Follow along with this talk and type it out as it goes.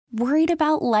Worried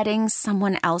about letting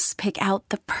someone else pick out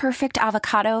the perfect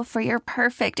avocado for your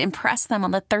perfect impress them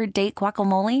on the third date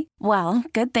guacamole? Well,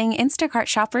 good thing Instacart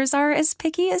shoppers are as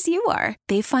picky as you are.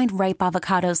 They find ripe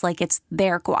avocados like it's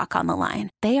their guac on the line.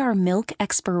 They are milk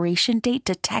expiration date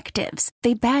detectives.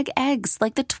 They bag eggs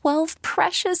like the 12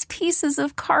 precious pieces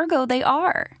of cargo they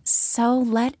are. So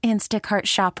let Instacart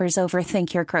shoppers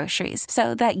overthink your groceries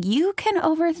so that you can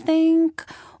overthink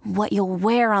what you'll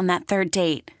wear on that third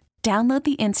date. Download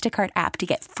the Instacart app to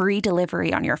get free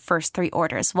delivery on your first 3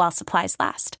 orders while supplies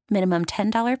last. Minimum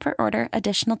 $10 per order.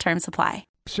 Additional terms apply.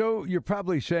 So you're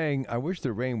probably saying, I wish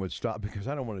the rain would stop because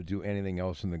I don't want to do anything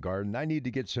else in the garden. I need to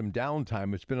get some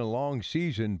downtime. It's been a long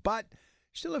season, but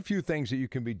still a few things that you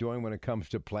can be doing when it comes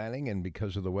to planting. And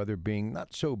because of the weather being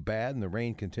not so bad and the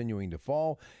rain continuing to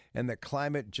fall and the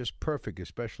climate just perfect,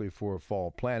 especially for fall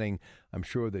planting, I'm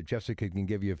sure that Jessica can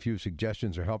give you a few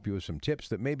suggestions or help you with some tips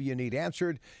that maybe you need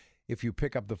answered. If you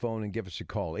pick up the phone and give us a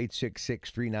call,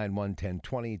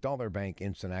 866-391-1020, Dollar Bank,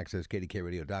 Instant Access,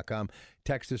 kdkradio.com.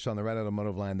 Text us on the Red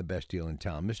Automotive line, the best deal in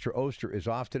town. Mr. Oster is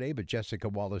off today, but Jessica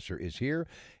Walliser is here.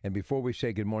 And before we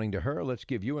say good morning to her, let's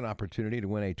give you an opportunity to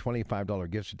win a $25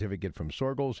 gift certificate from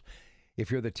Sorgles. If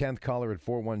you're the 10th caller at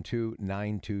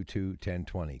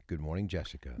 412-922-1020. Good morning,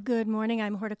 Jessica. Good morning.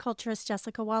 I'm horticulturist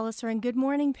Jessica Walliser, and good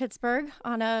morning, Pittsburgh,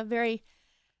 on a very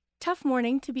tough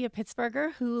morning to be a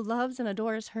Pittsburgher who loves and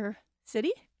adores her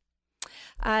city.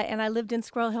 And I lived in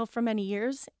Squirrel Hill for many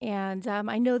years. And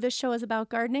I know this show is about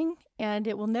gardening, and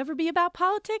it will never be about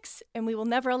politics. And we will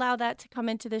never allow that to come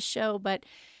into this show. But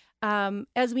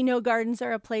as we know, gardens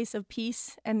are a place of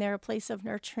peace, and they're a place of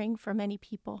nurturing for many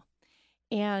people.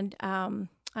 And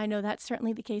I know that's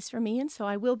certainly the case for me. And so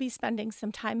I will be spending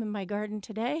some time in my garden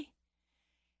today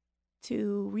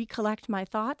to recollect my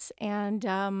thoughts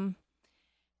and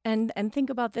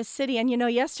think about this city. And, you know,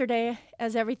 yesterday,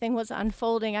 as everything was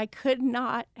unfolding, I could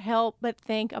not help but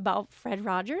think about Fred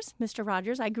Rogers, Mr.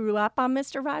 Rogers. I grew up on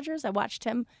Mr. Rogers. I watched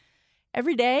him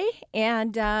every day.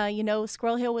 And,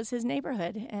 Squirrel Hill was his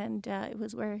neighborhood. And it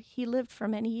was where he lived for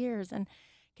many years. And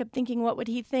kept thinking, what would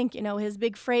he think? You know, his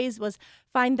big phrase was,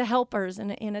 find the helpers.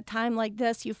 And in a time like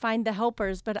this, you find the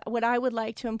helpers. But what I would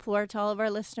like to implore to all of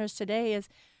our listeners today is,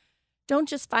 don't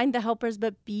just find the helpers,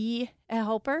 but be a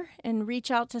helper and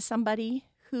reach out to somebody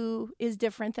who is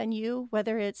different than you,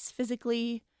 whether it's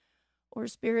physically or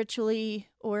spiritually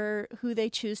or who they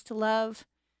choose to love.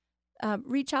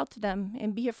 Reach out to them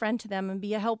and be a friend to them and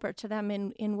be a helper to them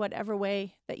in whatever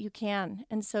way that you can.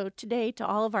 And so today, to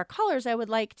all of our callers, I would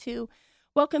like to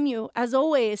welcome you, as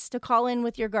always, to call in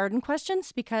with your garden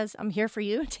questions, because I'm here for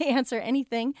you to answer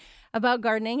anything about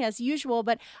gardening as usual.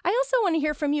 But I also want to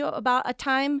hear from you about a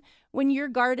time when your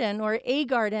garden or a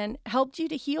garden helped you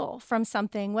to heal from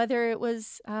something, whether it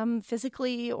was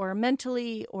physically or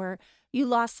mentally, or you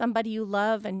lost somebody you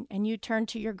love and you turned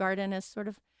to your garden as sort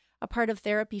of a part of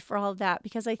therapy for all of that.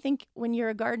 Because I think when you're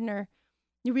a gardener,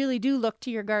 you really do look to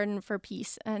your garden for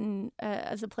peace and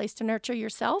as a place to nurture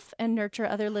yourself and nurture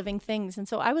other living things. And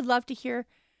so I would love to hear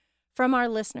from our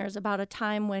listeners about a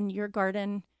time when your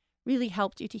garden really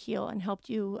helped you to heal and helped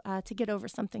you to get over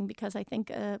something, because I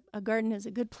think a garden is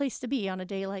a good place to be on a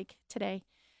day like today.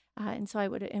 And so I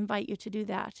would invite you to do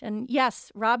that. And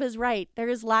yes, Rob is right. There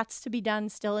is lots to be done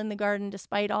still in the garden,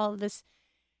 despite all of this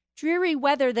dreary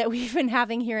weather that we've been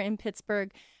having here in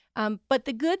Pittsburgh. But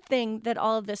the good thing that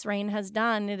all of this rain has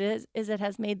done is it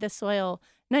has made the soil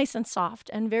nice and soft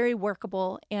and very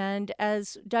workable. And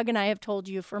as Doug and I have told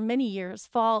you for many years,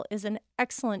 fall is an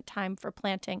excellent time for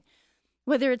planting.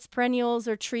 Whether it's perennials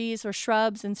or trees or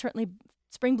shrubs, and certainly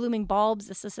spring blooming bulbs,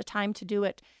 this is a time to do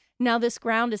it. Now this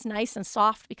ground is nice and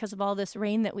soft because of all this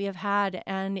rain that we have had,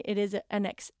 and it is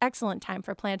an excellent time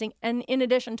for planting. And in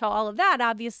addition to all of that,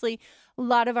 obviously, a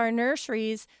lot of our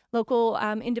nurseries, local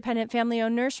independent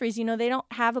family-owned nurseries, you know, they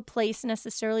don't have a place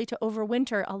necessarily to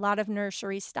overwinter a lot of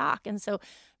nursery stock. And so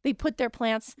they put their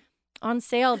plants on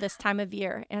sale this time of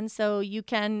year. And so you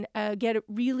can get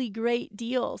really great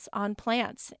deals on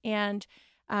plants. And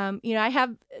I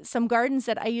have some gardens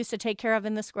that I used to take care of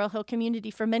in the Squirrel Hill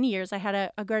community for many years. I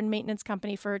had a garden maintenance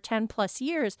company for 10 plus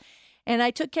years, and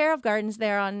I took care of gardens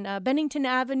there on Bennington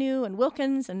Avenue and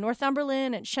Wilkins and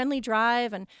Northumberland and Shenley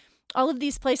Drive and all of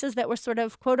these places that were sort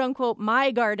of quote unquote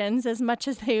my gardens, as much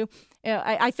as they,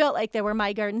 I felt like they were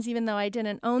my gardens, even though I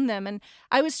didn't own them. And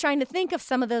I was trying to think of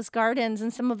some of those gardens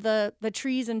and some of the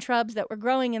trees and shrubs that were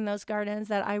growing in those gardens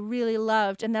that I really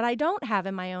loved and that I don't have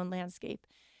in my own landscape.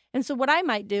 And so what I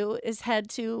might do is head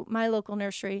to my local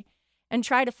nursery and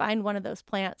try to find one of those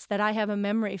plants that I have a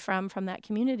memory from that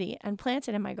community and plant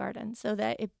it in my garden so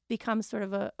that it becomes sort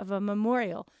of a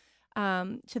memorial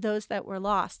to those that were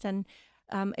lost. And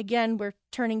again, we're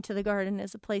turning to the garden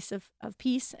as a place of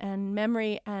peace and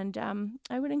memory, and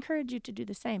I would encourage you to do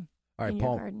the same. All right, in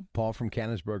your garden. Paul from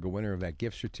Canonsburg, a winner of that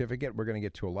gift certificate. We're going to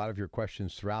get to a lot of your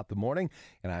questions throughout the morning,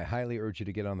 and I highly urge you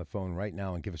to get on the phone right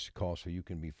now and give us a call so you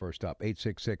can be first up.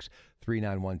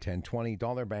 866-391-1020,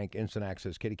 Dollar Bank, Instant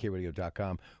Access,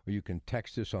 kdkradio.com, or you can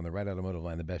text us on the Right Automotive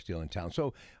line, the best deal in town.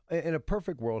 So in a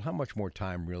perfect world, how much more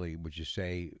time really would you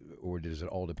say, or does it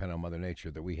all depend on Mother Nature,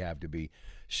 that we have to be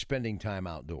spending time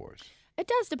outdoors? It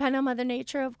does depend on Mother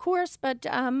Nature, of course, but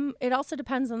it also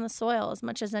depends on the soil as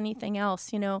much as anything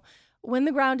else. When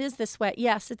the ground is this wet,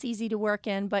 yes, it's easy to work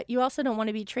in, but you also don't want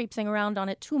to be traipsing around on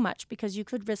it too much because you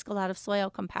could risk a lot of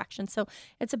soil compaction. So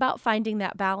it's about finding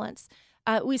that balance.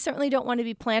 We certainly don't want to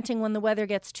be planting when the weather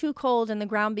gets too cold and the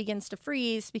ground begins to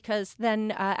freeze, because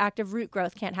then active root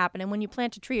growth can't happen. And when you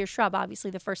plant a tree or shrub, obviously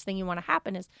the first thing you want to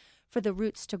happen is for the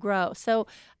roots to grow. So,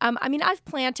 I've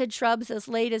planted shrubs as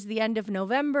late as the end of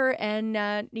November and,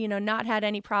 not had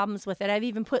any problems with it. I've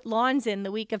even put lawns in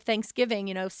the week of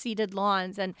Thanksgiving, seeded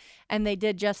lawns, and they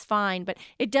did just fine. But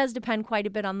it does depend quite a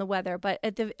bit on the weather. But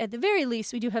at the very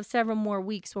least, we do have several more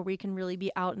weeks where we can really be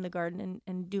out in the garden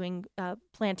and doing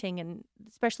planting, and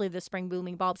especially the spring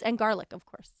blooming bulbs and garlic, of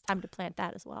course. Time to plant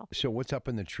that as well. So what's up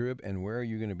in the Trib, and where are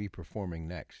you going to be performing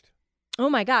next? Oh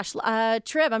my gosh,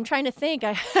 Trib, I'm trying to think.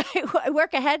 I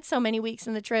work ahead so many weeks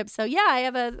in the Trib. So yeah, I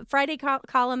have a Friday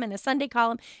column and a Sunday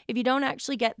column. If you don't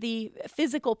actually get the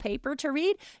physical paper to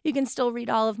read, you can still read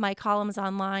all of my columns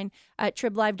online at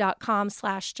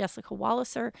triblive.com/Jessica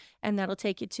Walliser, and that'll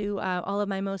take you to all of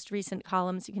my most recent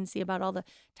columns. You can see about all the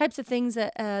types of things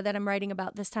that I'm writing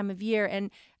about this time of year.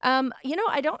 And,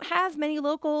 I don't have many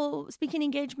local speaking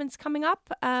engagements coming up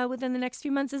within the next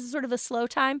few months. This is sort of a slow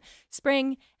time,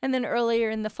 spring, and then earlier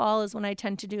in the fall is when I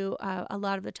tend to do a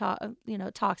lot of the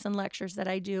talks and lectures that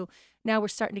I do. Now we're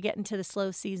starting to get into the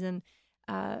slow season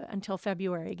until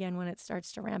February again, when it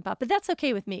starts to ramp up. But that's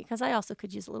okay with me, because I also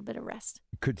could use a little bit of rest.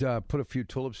 Could put a few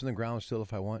tulips in the ground still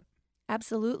if I want?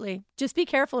 Absolutely. Just be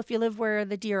careful if you live where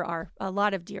the deer are. A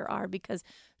lot of deer are, because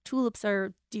tulips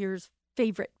are deer's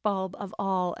favorite bulb of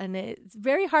all. And it's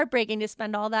very heartbreaking to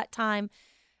spend all that time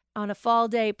on a fall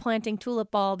day planting tulip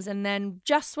bulbs, and then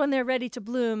just when they're ready to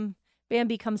bloom,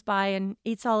 Bambi comes by and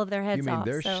eats all of their heads off. You mean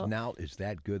their snout is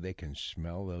that good they can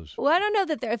smell those? Well, I don't know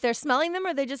that if they're smelling them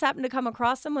or they just happen to come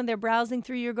across them when they're browsing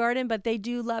through your garden, but they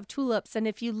do love tulips. And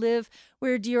if you live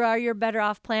where deer are, you're better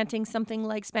off planting something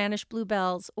like Spanish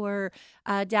bluebells or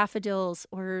daffodils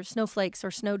or snowflakes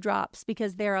or snowdrops,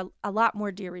 because they're a lot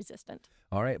more deer resistant.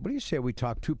 All right. What do you say we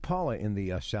talk to Paula in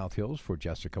the South Hills for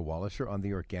Jessica Walliser on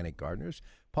the Organic Gardeners?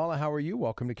 Paula, how are you?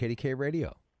 Welcome to KDK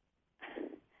Radio.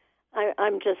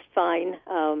 I'm just fine,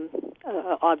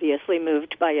 obviously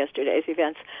moved by yesterday's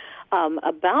events.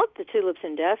 About the tulips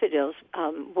and daffodils,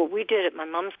 what we did at my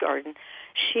mom's garden,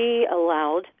 she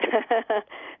allowed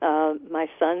my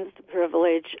son's the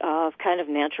privilege of kind of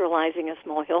naturalizing a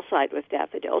small hillside with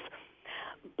daffodils.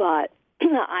 But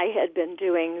I had been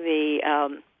doing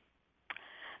the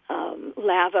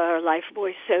lava or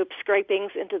Lifebuoy soap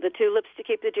scrapings into the tulips to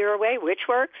keep the deer away, which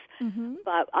works. Mm-hmm.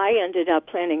 But I ended up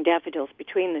planting daffodils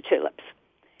between the tulips.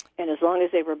 And as long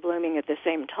as they were blooming at the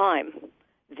same time,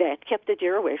 that kept the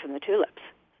deer away from the tulips.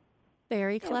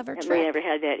 Very clever trick. And we never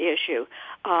had that issue.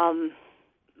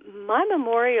 My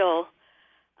memorial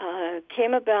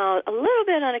came about a little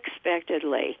bit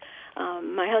unexpectedly.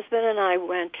 My husband and I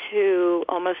went to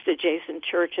almost adjacent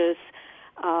churches,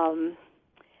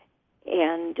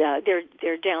 and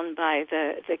they're down by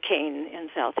the Cane in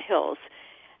South Hills.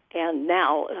 And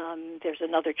now there's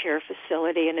another care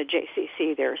facility and a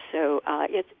JCC there, so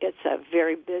it's a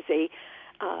very busy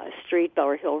street,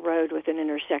 Bower Hill Road, with an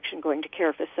intersection going to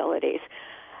care facilities.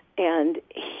 And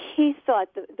he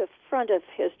thought the front of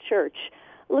his church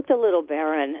looked a little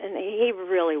barren, and he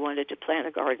really wanted to plant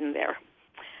a garden there.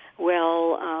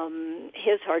 Well,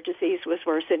 his heart disease was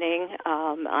worsening.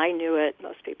 I knew it.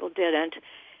 Most people didn't.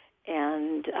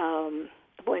 And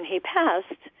when he passed,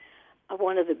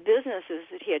 one of the businesses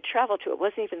that he had traveled to, it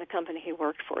wasn't even the company he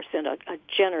worked for, sent a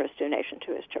generous donation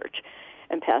to his church.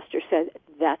 And pastor said,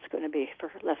 that's going to be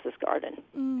for Les's garden.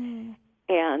 Mm.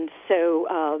 And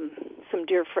so some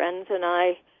dear friends and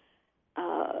I,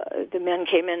 the men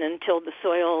came in and tilled the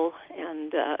soil,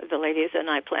 and the ladies and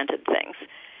I planted things.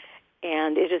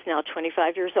 And it is now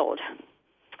 25 years old.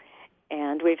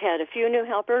 And we've had a few new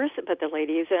helpers, but the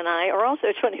ladies and I are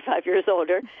also 25 years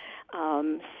older.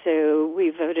 So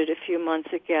we voted a few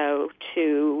months ago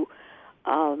to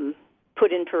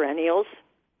put in perennials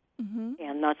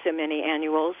and not so many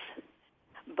annuals.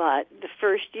 But the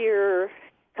first year,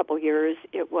 couple years,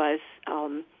 it was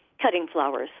cutting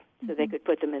flowers, so they could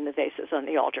put them in the vases on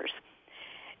the altars.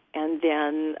 And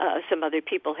then some other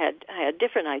people had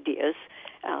different ideas.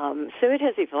 So it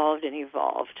has evolved and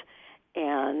evolved.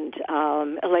 And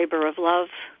a labor of love,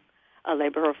 a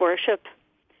labor of worship,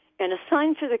 and a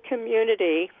sign for the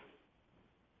community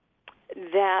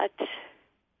that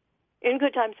in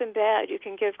good times and bad, you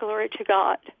can give glory to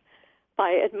God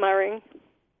by admiring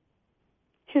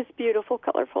his beautiful,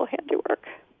 colorful handiwork.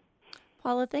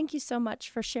 Paula, thank you so much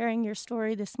for sharing your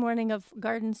story this morning of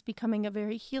gardens becoming a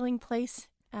very healing place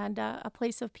and a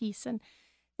place of peace. And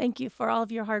thank you for all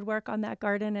of your hard work on that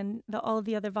garden and all of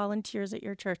the other volunteers at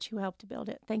your church who helped to build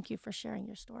it. Thank you for sharing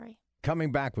your story.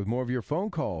 Coming back with more of your phone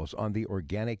calls on the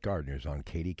Organic Gardeners on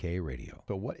KDK Radio.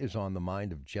 So what is on the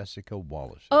mind of Jessica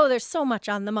Wallace? Oh, there's so much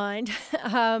on the mind.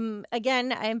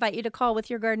 Again, I invite you to call with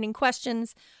your gardening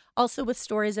questions, also with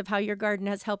stories of how your garden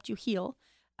has helped you heal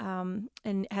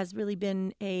and has really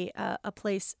been a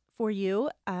place for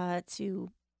you to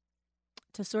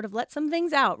sort of let some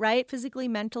things out, right? Physically,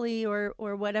 mentally, or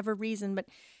whatever reason. But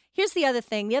here's the other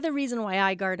thing. The other reason why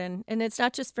I garden, and it's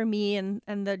not just for me and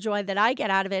the joy that I get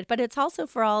out of it, but it's also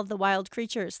for all of the wild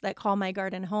creatures that call my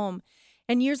garden home.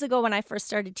 And years ago, when I first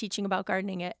started teaching about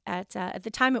gardening at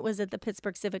the time it was at the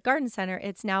Pittsburgh Civic Garden Center,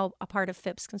 it's now a part of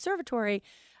Phipps Conservatory.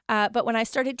 But when I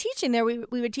started teaching there, we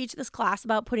would teach this class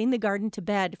about putting the garden to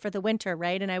bed for the winter,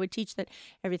 right? And I would teach that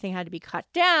everything had to be cut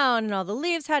down and all the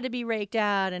leaves had to be raked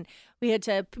out. And we had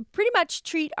to pretty much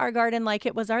treat our garden like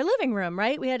it was our living room,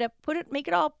 right? We had to make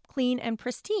it all clean and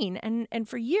pristine. And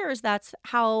for years, that's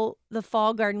how the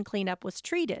fall garden cleanup was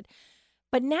treated.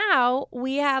 But now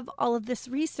we have all of this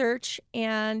research,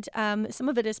 and some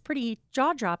of it is pretty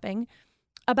jaw-dropping,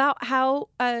 about how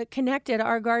connected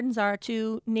our gardens are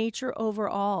to nature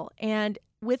overall. And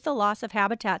with the loss of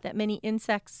habitat that many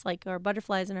insects, like our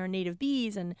butterflies and our native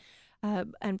bees and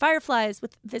fireflies,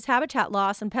 with this habitat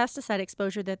loss and pesticide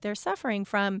exposure that they're suffering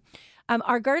from,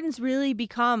 our gardens really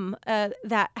become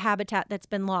that habitat that's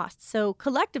been lost. So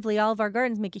collectively, all of our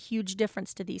gardens make a huge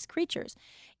difference to these creatures.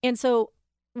 And so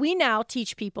we now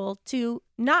teach people to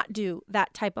not do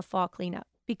that type of fall cleanup,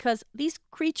 because these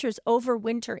creatures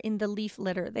overwinter in the leaf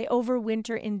litter. They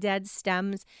overwinter in dead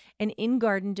stems and in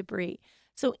garden debris.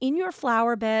 So in your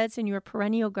flower beds and your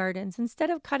perennial gardens, instead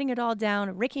of cutting it all down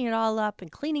and raking it all up and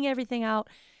cleaning everything out,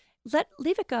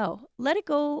 leave it go. Let it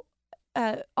go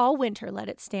all winter. Let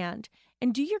it stand.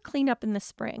 And do your cleanup in the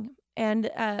spring. And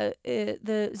the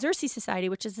Xerces Society,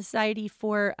 which is the Society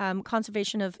for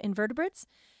Conservation of Invertebrates,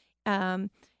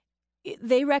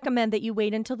 they recommend that you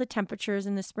wait until the temperatures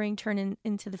in the spring turn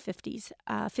into the 50s,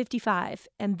 55,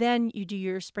 and then you do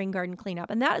your spring garden cleanup.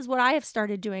 And that is what I have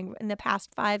started doing in the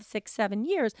past 5, 6, 7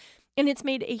 years. And it's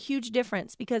made a huge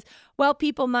difference, because while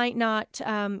people might not,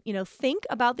 think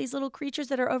about these little creatures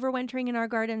that are overwintering in our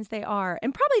gardens, they are.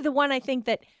 And probably the one I think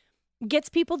that gets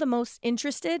people the most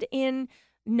interested in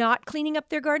not cleaning up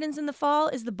their gardens in the fall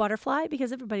is the butterfly,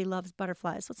 because everybody loves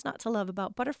butterflies. What's not to love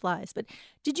about butterflies? But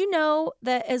did you know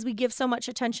that as we give so much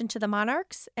attention to the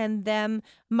monarchs and them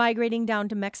migrating down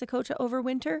to Mexico to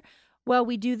overwinter, while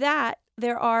we do that,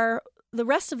 there are the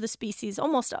rest of the species,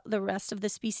 almost the rest of the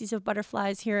species of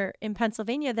butterflies here in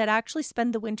Pennsylvania that actually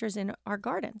spend the winters in our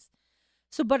gardens.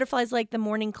 So butterflies like the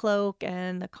mourning cloak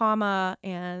and the comma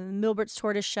and Milbert's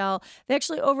tortoiseshell, they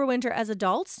actually overwinter as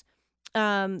adults.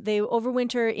 They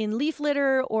overwinter in leaf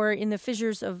litter or in the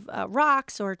fissures of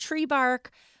rocks or tree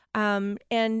bark, and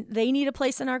they need a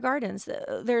place in our gardens.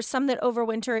 There's some that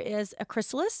overwinter as a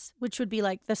chrysalis, which would be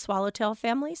like the swallowtail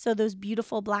family. So those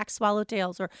beautiful black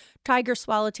swallowtails or tiger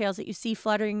swallowtails that you see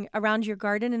fluttering around your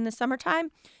garden in the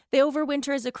summertime, they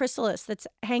overwinter as a chrysalis that's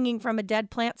hanging from a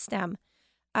dead plant stem.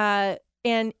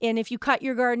 And if you cut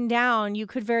your garden down, you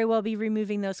could very well be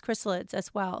removing those chrysalids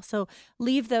as well. So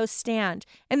leave those stand.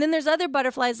 And then there's other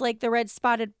butterflies like the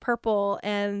red-spotted purple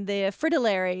and the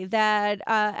fritillary that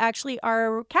actually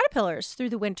are caterpillars through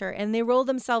the winter, and they roll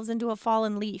themselves into a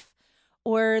fallen leaf,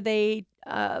 or they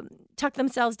tuck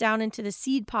themselves down into the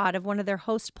seed pod of one of their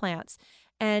host plants,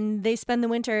 and they spend the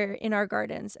winter in our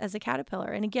gardens as a caterpillar.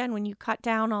 And again, when you cut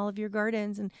down all of your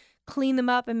gardens and clean them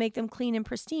up and make them clean and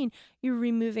pristine, you're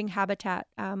removing habitat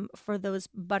for those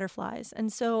butterflies.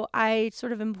 And so I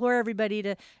sort of implore everybody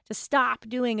to stop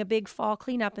doing a big fall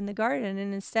cleanup in the garden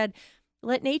and instead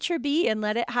let nature be and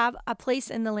let it have a place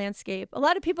in the landscape. A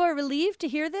lot of people are relieved to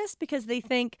hear this because they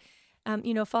think,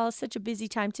 fall is such a busy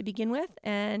time to begin with,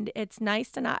 and it's nice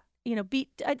to not,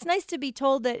 it's nice to be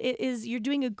told that you're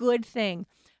doing a good thing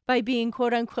by being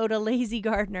quote unquote a lazy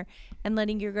gardener and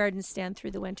letting your garden stand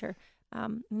through the winter.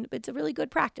 It's a really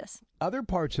good practice. Other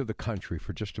parts of the country,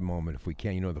 for just a moment, if we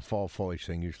can, the fall foliage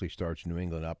thing usually starts in New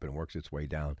England up and works its way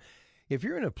down. if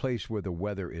you're in a place where the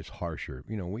weather is harsher,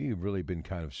 we've really been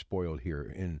kind of spoiled here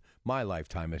in my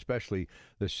lifetime, especially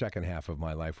the second half of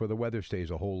my life, where the weather stays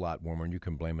a whole lot warmer, and you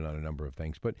can blame it on a number of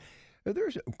things. But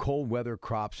there's cold weather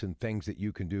crops and things that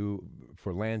you can do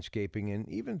for landscaping and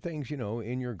even things,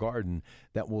 in your garden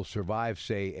that will survive,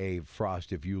 say, a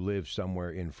frost if you live somewhere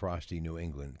in frosty New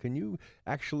England. Can you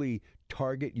actually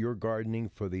target your gardening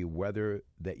for the weather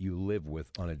that you live with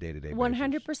on a day-to-day basis?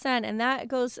 100%. And that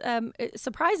goes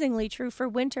surprisingly true for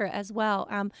winter as well.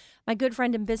 My good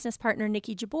friend and business partner,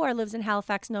 Nikki Jabor, lives in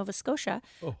Halifax, Nova Scotia.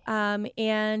 Oh.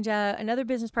 And another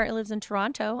business partner lives in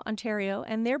Toronto, Ontario.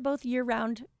 And they're both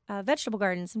year-round vegetable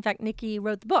gardens. In fact, Nikki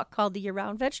wrote the book called The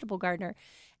Year-Round Vegetable Gardener.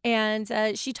 And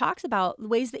she talks about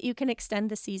ways that you can extend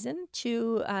the season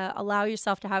to allow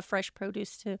yourself to have fresh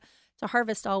produce to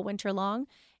harvest all winter long.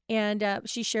 And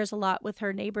she shares a lot with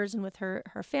her neighbors and with her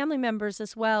family members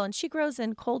as well. And she grows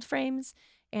in cold frames,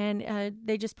 and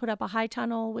they just put up a high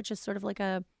tunnel, which is sort of like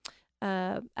a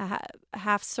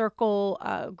half circle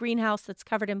greenhouse that's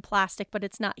covered in plastic, but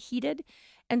it's not heated.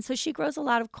 And so she grows a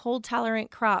lot of cold tolerant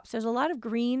crops. There's a lot of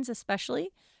greens,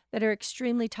 especially, that are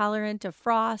extremely tolerant of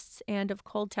frosts and of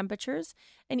cold temperatures.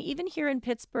 And even here in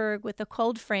Pittsburgh with a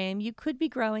cold frame, you could be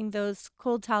growing those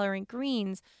cold tolerant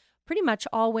greens pretty much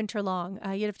all winter long.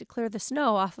 You'd have to clear the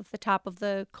snow off of the top of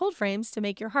the cold frames to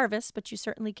make your harvest, but you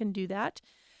certainly can do that.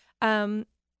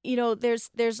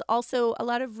 There's also a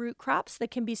lot of root crops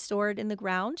that can be stored in the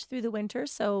ground through the winter.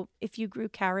 So if you grew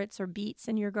carrots or beets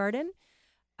in your garden,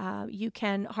 you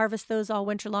can harvest those all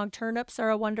winter long. Turnips are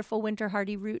a wonderful winter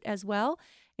hardy root as well.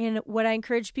 And what I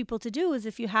encourage people to do is,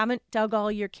 if you haven't dug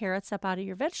all your carrots up out of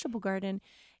your vegetable garden,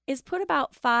 is put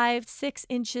about 5-6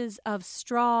 inches of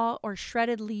straw or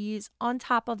shredded leaves on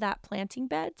top of that planting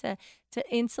bed to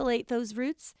insulate those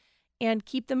roots and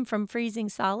keep them from freezing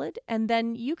solid. And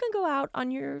then you can go out on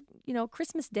your,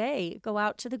 Christmas Day, go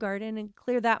out to the garden and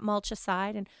clear that mulch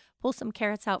aside and pull some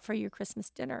carrots out for your Christmas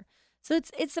dinner. So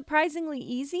it's surprisingly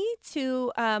easy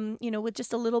to, with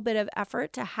just a little bit of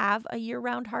effort, to have a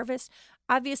year-round harvest.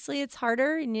 Obviously, it's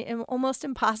harder and almost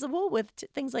impossible with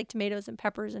things like tomatoes and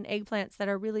peppers and eggplants that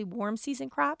are really warm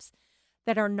season crops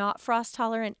that are not frost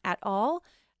tolerant at all.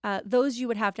 Those you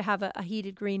would have to have a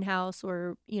heated greenhouse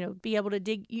or, be able to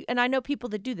dig. And I know people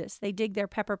that do this. They dig their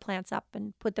pepper plants up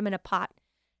and put them in a pot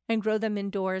and grow them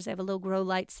indoors. They have a little grow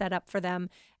light set up for them.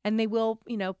 And they will,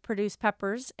 produce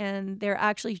peppers. And they're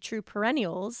actually true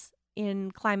perennials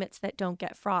in climates that don't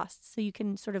get frost. So you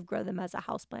can sort of grow them as a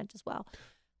houseplant as well.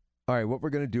 All right, what we're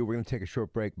going to do, we're going to take a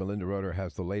short break. Melinda Roeder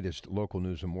has the latest local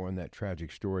news and more on that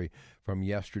tragic story from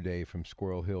yesterday from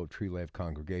Squirrel Hill Tree Life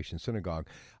Congregation Synagogue.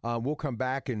 We'll come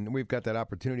back, and we've got that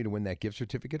opportunity to win that gift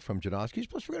certificate from Janoski's.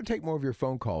 Plus, we're going to take more of your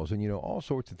phone calls and, all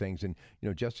sorts of things. And,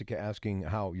 Jessica asking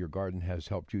how your garden has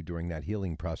helped you during that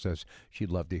healing process.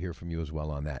 She'd love to hear from you as well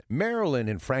on that. Marilyn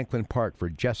in Franklin Park for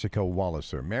Jessica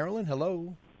Walliser. Marilyn,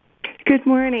 hello. Good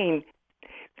morning.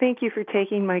 Thank you for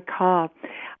taking my call.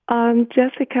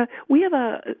 Jessica, we have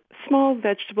a small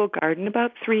vegetable garden,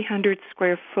 about 300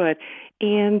 square foot,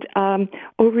 and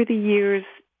over the years,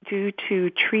 due to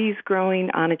trees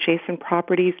growing on adjacent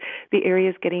properties, the area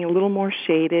is getting a little more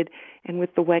shaded, and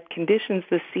with the wet conditions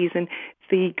this season,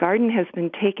 the garden has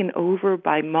been taken over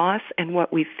by moss and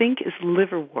what we think is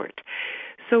liverwort.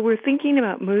 So we're thinking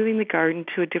about moving the garden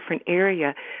to a different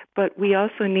area, but we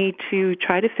also need to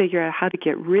try to figure out how to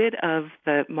get rid of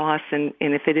the moss and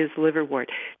if it is liverwort.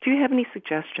 Do you have any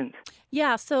suggestions?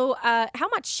 Yeah, so how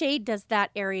much shade does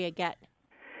that area get?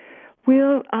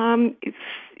 Well, it's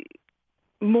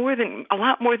a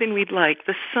lot more than we'd like.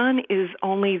 The sun is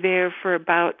only there for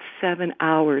about 7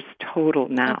 hours total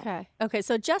now. Okay,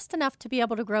 so just enough to be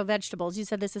able to grow vegetables. You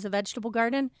said this is a vegetable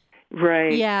garden?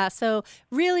 Right. Yeah, so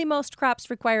really most crops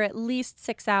require at least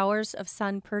 6 hours of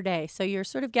sun per day. So you're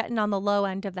sort of getting on the low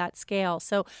end of that scale.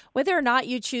 So whether or not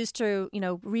you choose to,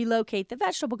 relocate the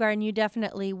vegetable garden, you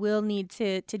definitely will need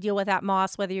to deal with that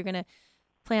moss, whether you're going to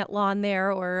plant lawn there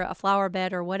or a flower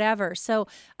bed or whatever. So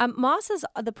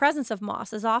the presence of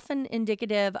moss is often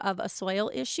indicative of a soil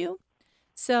issue.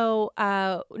 So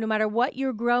no matter what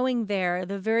you're growing there,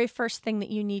 the very first thing that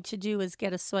you need to do is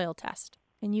get a soil test.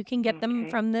 And you can get them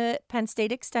from the Penn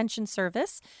State Extension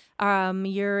Service.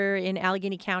 You're in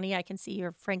Allegheny County. I can see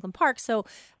you're Franklin Park. So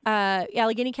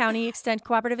Allegheny County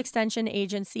Cooperative Extension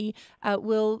Agency I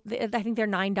think they're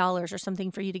 $9 or something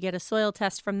for you to get a soil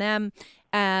test from them.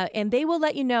 And they will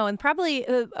let you know. And probably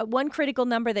one critical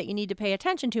number that you need to pay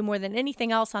attention to more than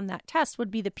anything else on that test would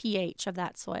be the pH of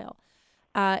that soil.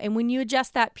 And when you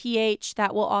adjust that pH,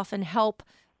 that will often help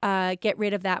get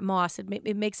rid of that moss.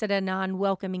 It makes it a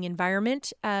non-welcoming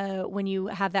environment when you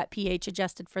have that pH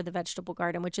adjusted for the vegetable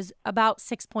garden, which is about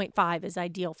 6.5 is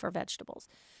ideal for vegetables.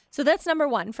 So that's number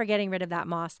one for getting rid of that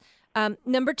moss.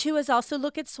 Number two is also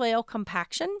look at soil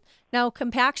compaction. Now,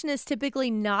 compaction is typically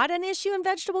not an issue in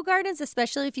vegetable gardens,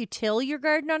 especially if you till your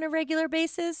garden on a regular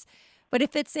basis. But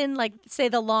if it's in, like, say,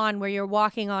 the lawn where you're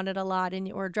walking on it a lot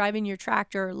or driving your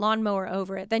tractor or lawnmower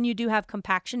over it, then you do have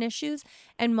compaction issues,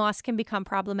 and moss can become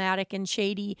problematic in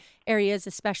shady areas,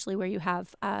 especially where you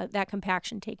have that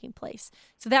compaction taking place.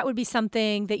 So that would be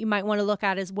something that you might want to look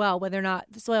at as well, whether or not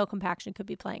the soil compaction could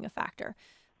be playing a factor.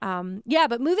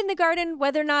 But moving the garden,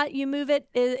 whether or not you move it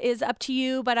is up to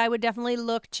you, but I would definitely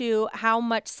look to how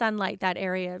much sunlight that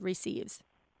area receives.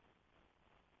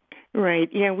 Right.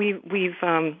 Yeah,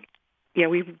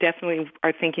 we definitely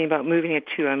are thinking about moving it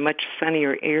to a much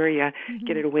sunnier area,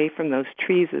 get it away from those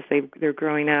trees as they're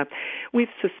growing up. We've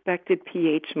suspected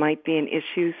pH might be an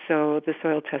issue, so the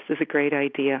soil test is a great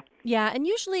idea. Yeah, and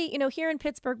usually, here in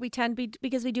Pittsburgh,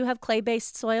 because we do have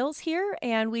clay-based soils here,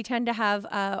 and we tend to have,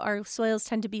 our soils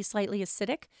tend to be slightly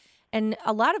acidic. And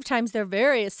a lot of times they're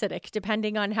very acidic,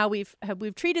 depending on how we've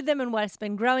treated them and what's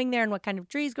been growing there and what kind of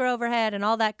trees grow overhead and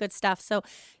all that good stuff. So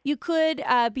you could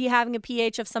be having a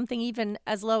pH of something even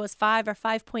as low as 5 or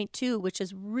 5.2, which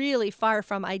is really far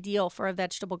from ideal for a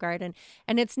vegetable garden.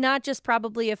 And it's not just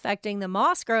probably affecting the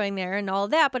moss growing there and all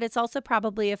that, but it's also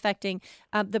probably affecting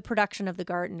the production of the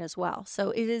garden as well.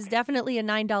 So it is definitely a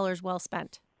 $9 well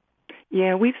spent.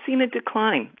 Yeah, we've seen a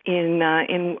decline in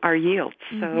our yields.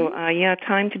 So,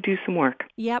 time to do some work.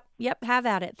 Yep, have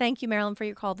at it. Thank you, Marilyn, for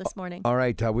your call this morning. All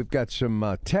right, we've got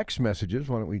some text messages.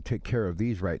 Why don't we take care of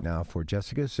these right now for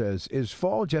Jessica? Says, is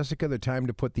fall, Jessica, the time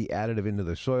to put the additive into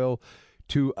the soil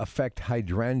to affect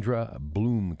hydrangea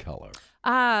bloom color?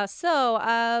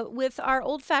 With our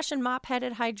old-fashioned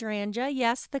mop-headed hydrangea,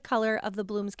 yes, the color of the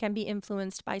blooms can be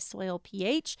influenced by soil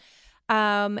pH.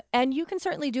 And you can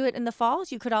certainly do it in the fall.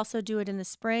 You could also do it in the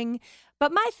spring.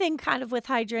 But my thing kind of with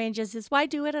hydrangeas is, why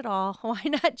do it at all? Why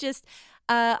not just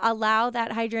allow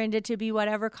that hydrangea to be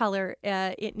whatever color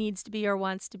it needs to be or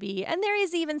wants to be? And there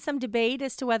is even some debate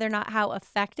as to whether or not how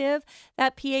effective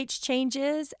that pH change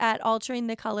is at altering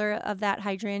the color of that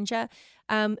hydrangea.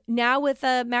 Now with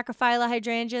the macrophylla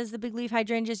hydrangeas, the big leaf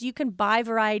hydrangeas, you can buy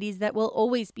varieties that will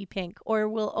always be pink or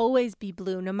will always be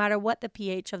blue, no matter what the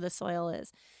pH of the soil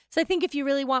is. So I think if you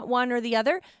really want one or the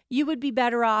other, you would be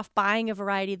better off buying a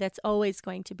variety that's always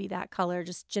going to be that color.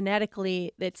 Just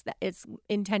genetically, it's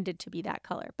intended to be that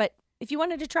color. But if you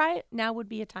wanted to try it, now would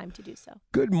be a time to do so.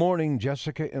 Good morning,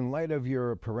 Jessica. In light of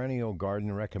your perennial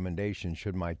garden recommendation,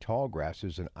 should my tall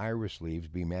grasses and iris leaves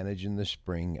be managed in the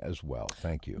spring as well?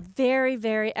 Thank you. Very,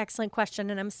 very excellent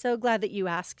question, and I'm so glad that you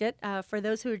asked it. For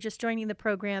those who are just joining the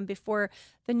program, before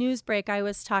the news break, I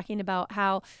was talking about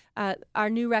how our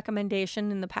new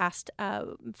recommendation in the past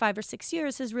 5 or 6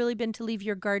 years has really been to leave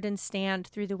your garden stand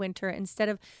through the winter instead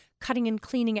of cutting and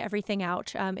cleaning everything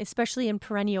out, especially in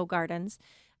perennial gardens.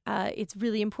 It's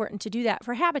really important to do that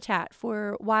for habitat,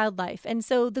 for wildlife. And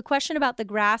so the question about the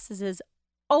grasses is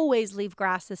always leave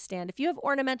grasses stand. If you have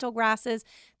ornamental grasses,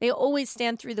 they always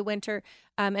stand through the winter.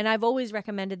 And I've always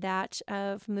recommended that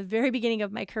from the very beginning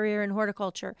of my career in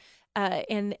horticulture.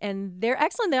 And they're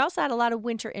excellent. They also add a lot of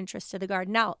winter interest to the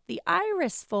garden. Now, the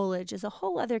iris foliage is a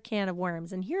whole other can of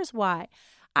worms. And here's why.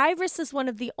 Iris is one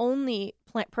of the only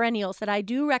plant perennials that I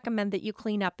do recommend that you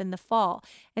clean up in the fall.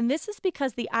 And this is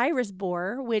because the iris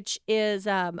borer, which is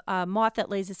a moth that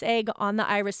lays its egg on the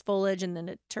iris foliage, and then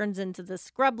it turns into the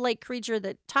scrub-like creature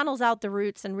that tunnels out the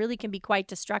roots and really can be quite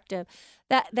destructive,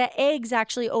 that the eggs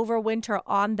actually overwinter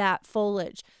on that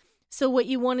foliage. So what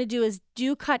you want to do is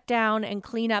cut down and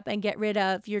clean up and get rid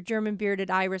of your German bearded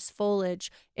iris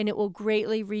foliage, and it will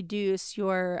greatly reduce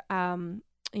your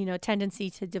tendency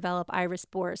to develop iris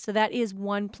borers. So that is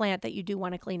one plant that you do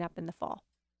want to clean up in the fall.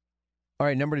 All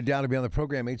right, number to dial to be on the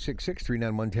program,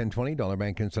 866-391-1020, Dollar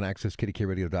Bank Instant Access,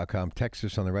 KDKRadio.com.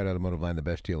 Texas on the right automotive line, the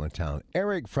best deal in town.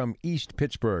 Eric from East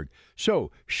Pittsburgh.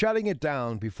 So, shutting it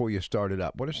down before you start it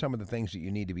up. What are some of the things that you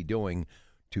need to be doing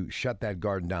to shut that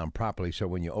garden down properly so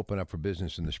when you open up for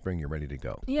business in the spring, you're ready to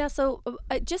go? Yeah, so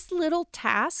just little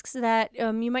tasks that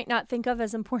you might not think of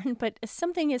as important, but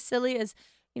something as silly as,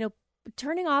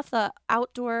 turning off the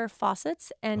outdoor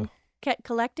faucets and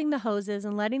collecting the hoses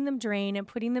and letting them drain and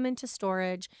putting them into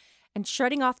storage and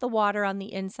shutting off the water on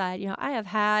the inside. I have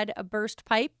had a burst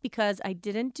pipe because I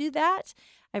didn't do that.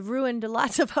 I've ruined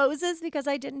lots of hoses because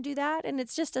I didn't do that. And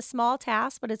it's just a small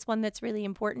task, but it's one that's really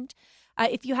important.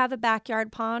 If you have a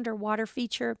backyard pond or water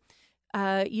feature,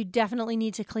 you definitely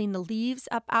need to clean the leaves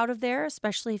up out of there,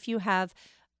 especially if you have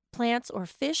plants or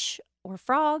fish or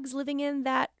frogs living in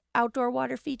that outdoor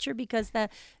water feature, because the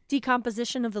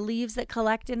decomposition of the leaves that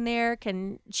collect in there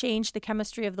can change the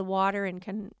chemistry of the water and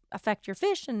can affect your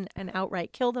fish and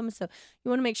outright kill them. So you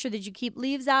want to make sure that you keep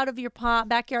leaves out of your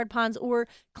backyard ponds or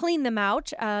clean them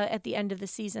out at the end of the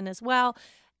season as well.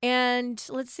 And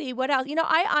let's see, what else?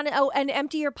 And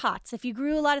empty your pots. If you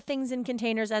grew a lot of things in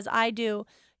containers, as I do,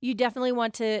 you definitely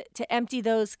want to empty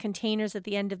those containers at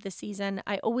the end of the season.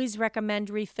 I always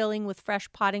recommend refilling with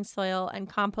fresh potting soil and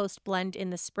compost blend in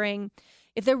the spring.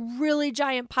 If they're really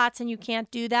giant pots and you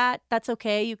can't do that, that's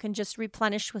okay. You can just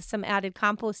replenish with some added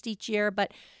compost each year.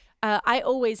 But I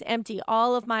always empty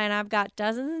all of mine. I've got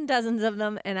dozens and dozens of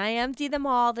them, and I empty them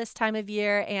all this time of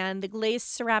year. And the glazed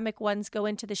ceramic ones go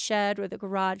into the shed or the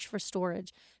garage for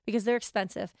storage because they're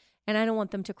expensive. And I don't want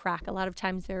them to crack. A lot of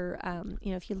times they're,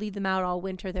 if you leave them out all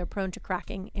winter, they're prone to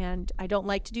cracking. And I don't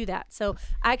like to do that. So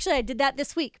I did that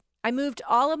this week. I moved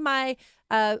all of my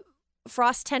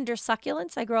frost tender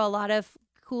succulents. I grow a lot of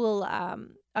cool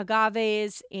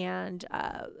agaves and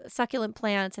succulent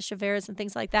plants, echeveras and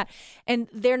things like that. And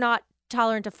they're not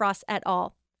tolerant to frost at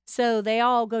all. So they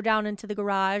all go down into the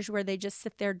garage where they just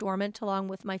sit there dormant along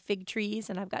with my fig trees.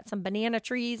 And I've got some banana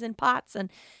trees in pots, and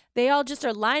they all just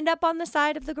are lined up on the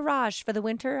side of the garage for the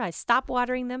winter. I stop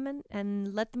watering them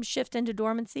and let them shift into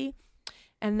dormancy.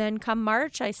 And then come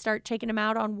March, I start taking them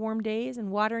out on warm days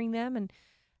and watering them and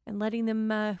letting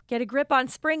them get a grip on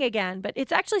spring again. But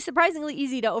it's actually surprisingly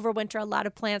easy to overwinter a lot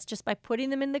of plants just by putting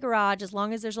them in the garage, as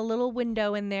long as there's a little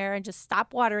window in there, and just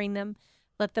stop watering them.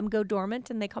 Let them go dormant,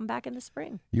 and they come back in the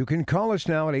spring. You can call us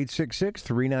now at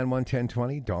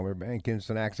 866-391-1020. Dollar Bank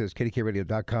Instant Access,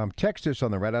 KDKRadio.com. Text us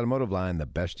on the Red Automotive line, the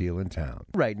best deal in town.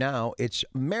 Right now, it's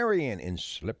Marion in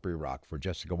Slippery Rock for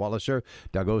Jessica Walliser.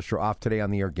 Doug Oster off today on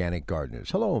the Organic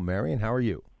Gardeners. Hello, Marion. How are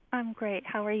you? I'm great.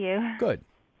 How are you? Good.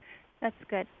 That's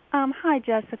good. Hi,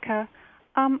 Jessica.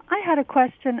 I had a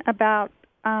question about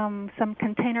some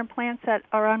container plants that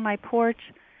are on my porch.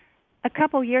 A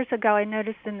couple years ago, I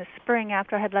noticed in the spring,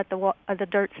 after I had let the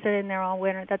dirt sit in there all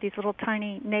winter, that these little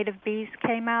tiny native bees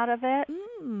came out of it.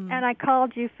 And I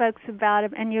called you folks about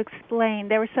it, and you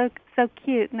explained they were so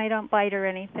cute, and they don't bite or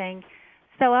anything.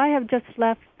 So I have just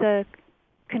left the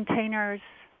containers,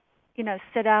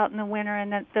 sit out in the winter,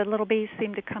 and the little bees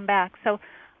seem to come back. So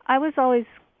I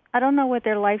don't know what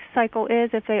their life cycle is,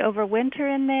 if they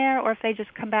overwinter in there or if they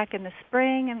just come back in the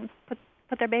spring and put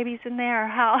their babies in there, or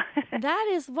how. That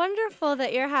is wonderful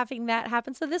that you're having that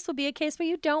happen. So this will be a case where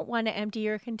you don't want to empty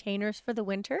your containers for the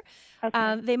winter.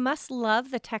 Okay. They must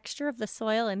love the texture of the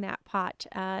soil in that pot.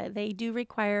 They do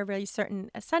require really certain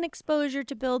sun exposure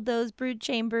to build those brood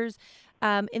chambers.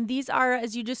 And these are,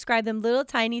 as you described them, little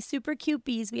tiny, super cute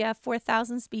bees. We have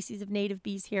 4,000 species of native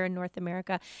bees here in North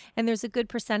America, and there's a good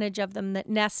percentage of them that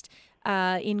nest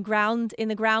in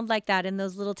the ground like that, in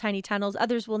those little tiny tunnels.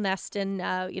 Others will nest in,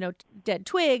 dead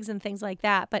twigs and things like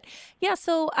that. But yeah,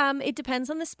 so it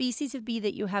depends on the species of bee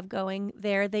that you have going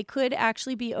there. They could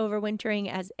actually be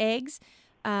overwintering as eggs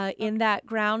in that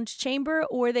ground chamber,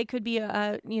 or they could be,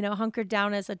 hunkered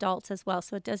down as adults as well.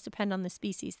 So it does depend on the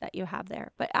species that you have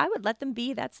there. But I would let them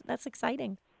be. That's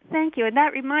exciting. Thank you. And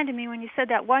that reminded me, when you said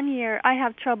that, one year I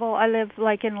have trouble. I live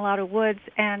in a lot of woods,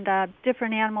 and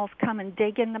different animals come and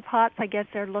dig in the pots. I guess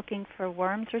they're looking for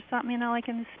worms or something, in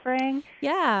the spring.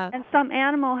 Yeah. And some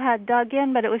animal had dug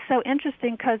in, but it was so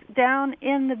interesting because down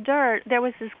in the dirt there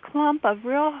was this clump of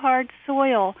real hard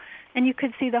soil, and you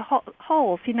could see the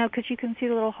holes, because you can see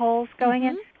the little holes going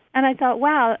in. And I thought,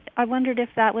 wow, I wondered if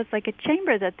that was like a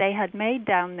chamber that they had made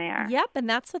down there. Yep, and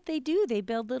that's what they do. They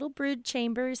build little brood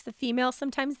chambers. The females,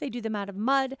 sometimes they do them out of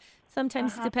mud.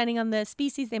 Sometimes, depending on the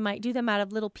species, they might do them out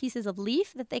of little pieces of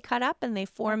leaf that they cut up, and they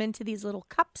form into these little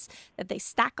cups that they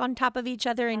stack on top of each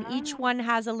other, and each one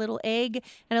has a little egg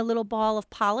and a little ball of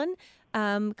pollen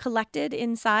collected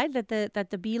inside that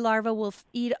the bee larva will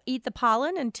eat the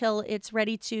pollen until it's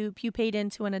ready to pupate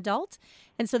into an adult.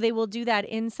 And so they will do that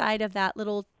inside of that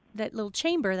little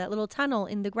chamber, that little tunnel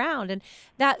in the ground. And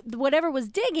that whatever was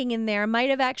digging in there might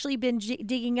have actually been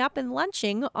digging up and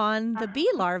lunching on the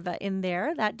bee larva in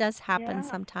there. That does happen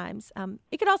sometimes.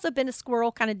 It could also have been a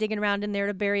squirrel kind of digging around in there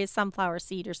to bury a sunflower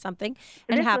seed or something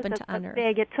and happen to unearth.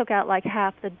 It took out like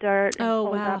half the dirt and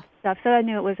pulled up stuff. So I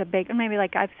knew it was a big, maybe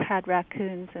I've had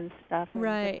raccoons and stuff.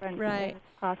 Right.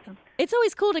 Awesome. It's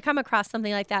always cool to come across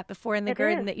something like that before in the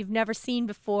garden that you've never seen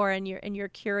before and you're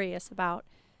curious about.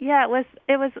 Yeah,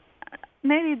 it was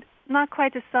maybe not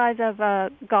quite the size of a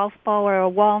golf ball or a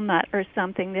walnut or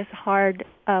something, this hard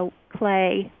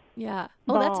clay Yeah.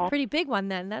 Oh, that's a ball. pretty big one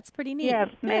then. That's pretty neat. Yeah,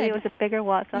 maybe it Good. was a bigger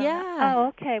wall. So Yeah. Oh,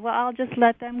 okay. Well, I'll just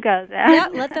let them go then. Yeah,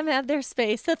 let them have their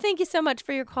space. So thank you so much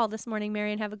for your call this morning,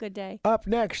 Marion. Have a good day. Up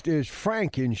next is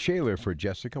Frank in Shaler for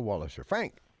Jessica Walliser.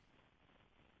 Frank.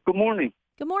 Good morning.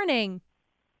 Good morning.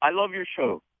 I love your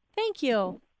show. Thank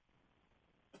you.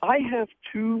 I have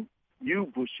 2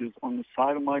 yew bushes on the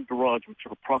side of my garage, which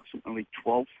are approximately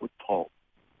 12 foot tall.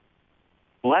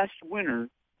 Last winter,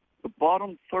 the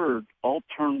bottom third all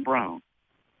turned brown.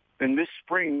 Then this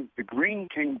spring, the green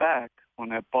came back on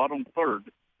that bottom third,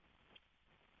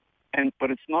 but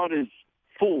it's not as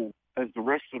full as the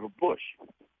rest of the bush.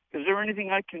 Is there anything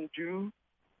I can do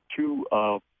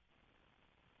to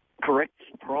correct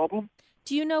this problem?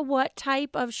 Do you know what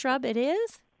type of shrub it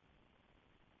is?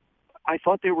 I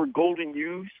thought they were golden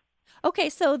yews.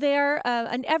 Okay, so they're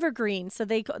an evergreen, so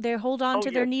they hold on to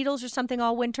their needles or something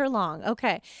all winter long.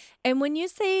 Okay, and when you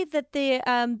say that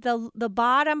the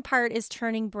bottom part is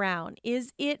turning brown,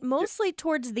 is it mostly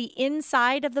towards the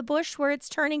inside of the bush where it's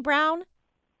turning brown?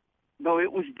 No,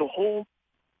 it was the whole,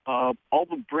 all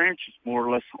the branches more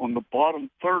or less on the bottom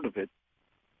third of it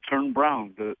turned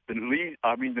brown. The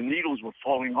needles were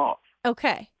falling off.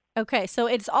 Okay, so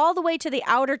it's all the way to the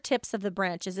outer tips of the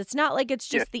branches. It's not like it's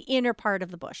just the inner part of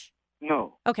the bush.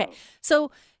 No. Okay. So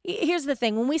here's the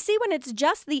thing. When it's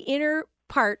just the inner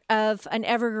part of an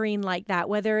evergreen like that,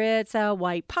 whether it's a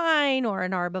white pine or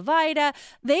an arborvitae,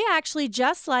 they actually,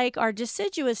 just like our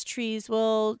deciduous trees,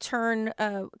 will turn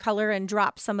color and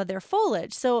drop some of their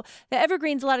foliage. So the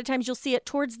evergreens, a lot of times you'll see it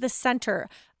towards the center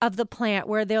of the plant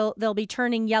where they'll be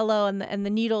turning yellow and the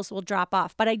needles will drop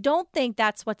off. But I don't think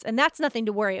that's that's nothing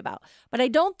to worry about. But I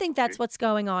don't think that's what's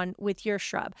going on with your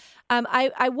shrub.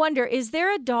 I wonder, is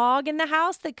there a dog in the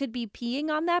house that could be peeing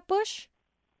on that bush?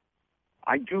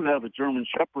 I do have a German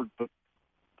Shepherd, but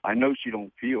I know she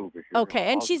don't pee over here.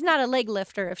 Okay, and she's not a leg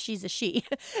lifter if she's a she.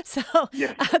 So,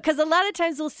 yes. Because a lot of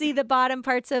times we'll see the bottom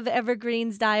parts of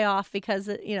evergreens die off because,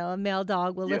 a male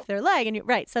dog will lift their leg. And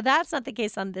right, so that's not the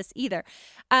case on this either.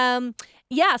 So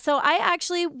I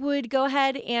actually would go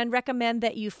ahead and recommend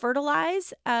that you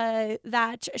fertilize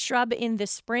that shrub in the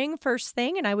spring first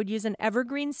thing. And I would use an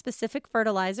evergreen specific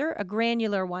fertilizer, a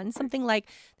granular one, something like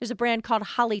there's a brand called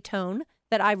Hollytone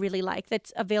that I really like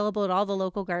that's available at all the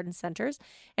local garden centers.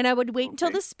 And I would wait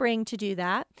until the spring to do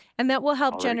that. And that will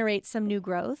help generate some new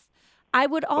growth. I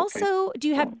would also, do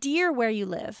you have deer where you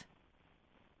live?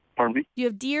 Pardon me? Do you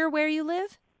have deer where you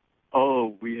live?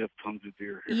 Oh, we have tons of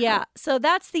deer here. Yeah. So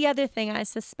that's the other thing I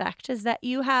suspect is that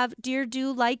deer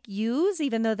do like yews,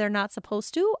 even though they're not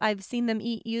supposed to. I've seen them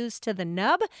eat yews to the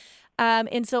nub.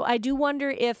 And so I do wonder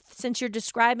if, since you're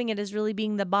describing it as really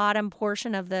being the bottom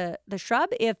portion of the shrub,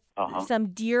 if some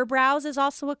deer browse is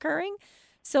also occurring.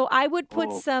 So I would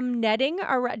put some netting,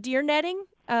 or deer netting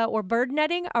or bird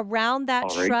netting around that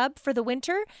shrub for the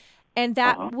winter. And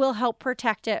that will help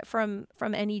protect it from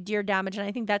any deer damage. And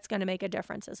I think that's going to make a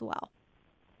difference as well.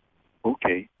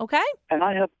 Okay. Okay? And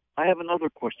I have another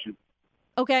question.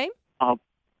 Okay.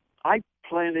 I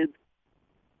planted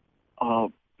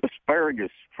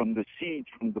asparagus from the seeds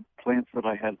from the plants that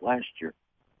I had last year.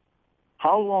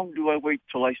 How long do I wait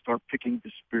till I start picking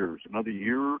the spears? Another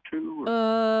year or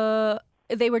two?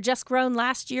 They were just grown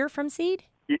last year from seed?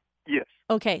 Yes.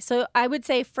 Okay, so I would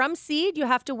say from seed, you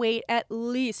have to wait at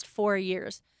least 4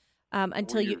 years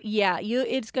until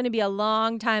it's going to be a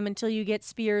long time until you get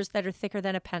spears that are thicker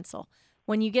than a pencil.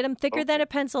 When you get them thicker than a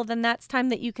pencil, then that's time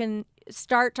that you can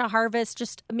start to harvest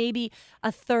just maybe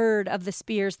a third of the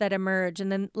spears that emerge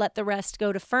and then let the rest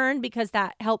go to fern because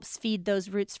that helps feed those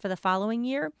roots for the following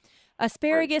year.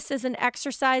 Asparagus is an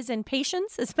exercise in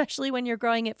patience, especially when you're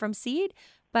growing it from seed.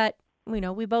 But,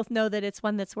 we both know that it's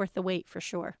one that's worth the wait for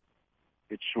sure.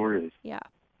 It sure is. Yeah.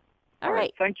 All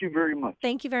right. Thank you very much.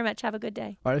 Thank you very much. Have a good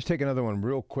day. All right, let's take another one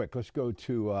real quick. Let's go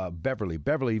to Beverly.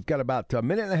 Beverly, you've got about a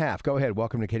minute and a half. Go ahead.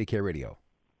 Welcome to KDK Radio.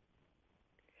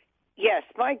 Yes,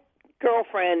 my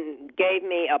girlfriend gave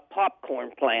me a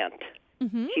popcorn plant.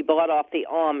 Mm-hmm. She bought off the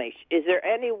Amish. Is there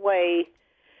any way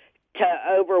to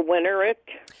overwinter it?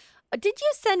 Did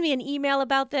you send me an email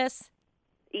about this?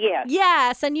 Yes.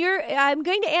 Yes, and I'm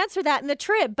going to answer that in the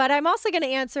trip, but I'm also going to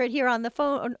answer it here on the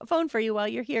phone for you while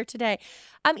you're here today.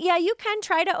 You can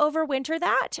try to overwinter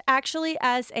that actually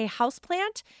as a house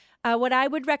plant. What I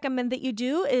would recommend that you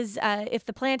do is if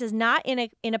the plant is not in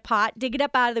a pot, dig it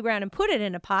up out of the ground and put it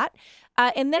in a pot.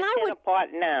 And then it's in a pot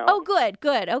now. Oh,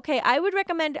 good. Okay, I would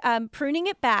recommend pruning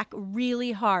it back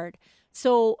really hard.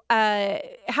 So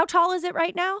how tall is it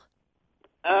right now?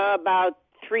 About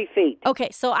 3 feet. Okay,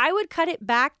 so I would cut it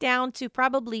back down to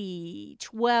probably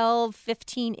 12,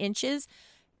 15 inches.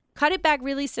 cut it back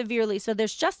really severely. So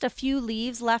there's just a few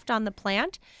leaves left on the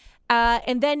plant.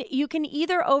 And then you can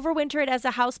either overwinter it as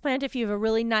a houseplant if you have a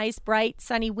really nice, bright,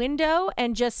 sunny window,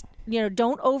 and just,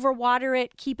 don't overwater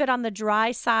it. Keep it on the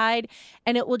dry side,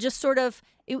 and it will just sort of,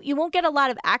 you won't get a lot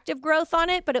of active growth on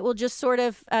it, but it will just sort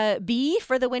of be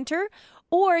for the winter.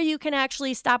 Or you can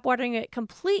actually stop watering it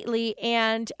completely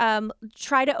and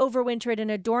try to overwinter it in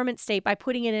a dormant state by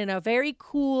putting it in a very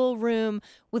cool room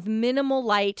with minimal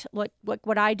light, like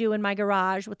what I do in my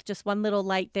garage with just one little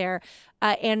light there,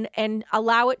 and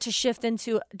allow it to shift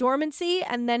into dormancy,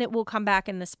 and then it will come back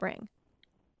in the spring.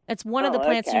 It's one of the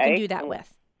plants you can do that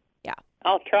with. Yeah.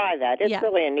 I'll try that. It's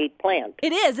really a neat plant.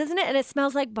 It is, isn't it? And it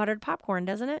smells like buttered popcorn,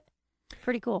 doesn't it?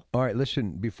 Pretty cool. All right,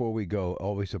 listen, before we go,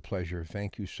 always a pleasure.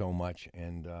 Thank you so much,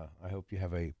 and I hope you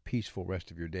have a peaceful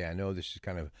rest of your day. I know this has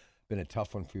kind of been a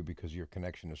tough one for you because of your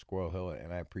connection to Squirrel Hill,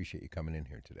 and I appreciate you coming in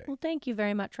here today. Well, thank you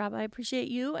very much, Rob. I appreciate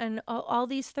you and all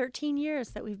these 13 years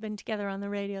that we've been together on the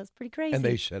radio. It's pretty crazy. And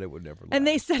they said it would never last. And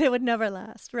they said it would never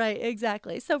last. Right,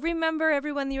 exactly. So remember,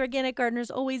 everyone, the organic gardeners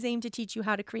always aim to teach you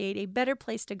how to create a better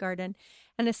place to garden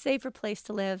and a safer place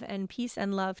to live, and peace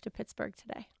and love to Pittsburgh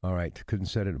today. All right, couldn't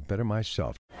said it better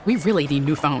myself. We really need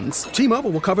new phones. T-Mobile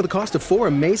will cover the cost of 4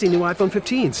 amazing new iPhone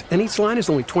 15s, and each line is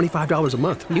only $25 a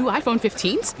month. New iPhone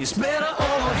 15s? It's better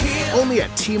over here. Only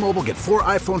at T-Mobile, get 4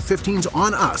 iPhone 15s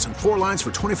on us and 4 lines for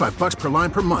 $25 per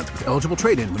line per month with eligible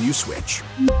trade-in when you switch.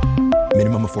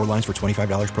 Minimum of 4 lines for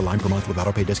 $25 per line per month with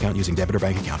autopay discount using debit or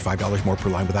bank account. $5 more per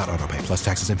line without autopay, plus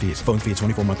taxes and fees. Phone fee at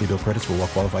 24 monthly bill credits for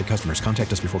well-qualified customers.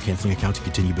 Contact us before canceling account to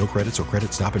continue bill credits or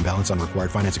credit stop and balance on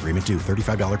required finance agreement due.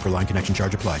 $35 per line connection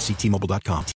charge applies. See T-Mobile.com.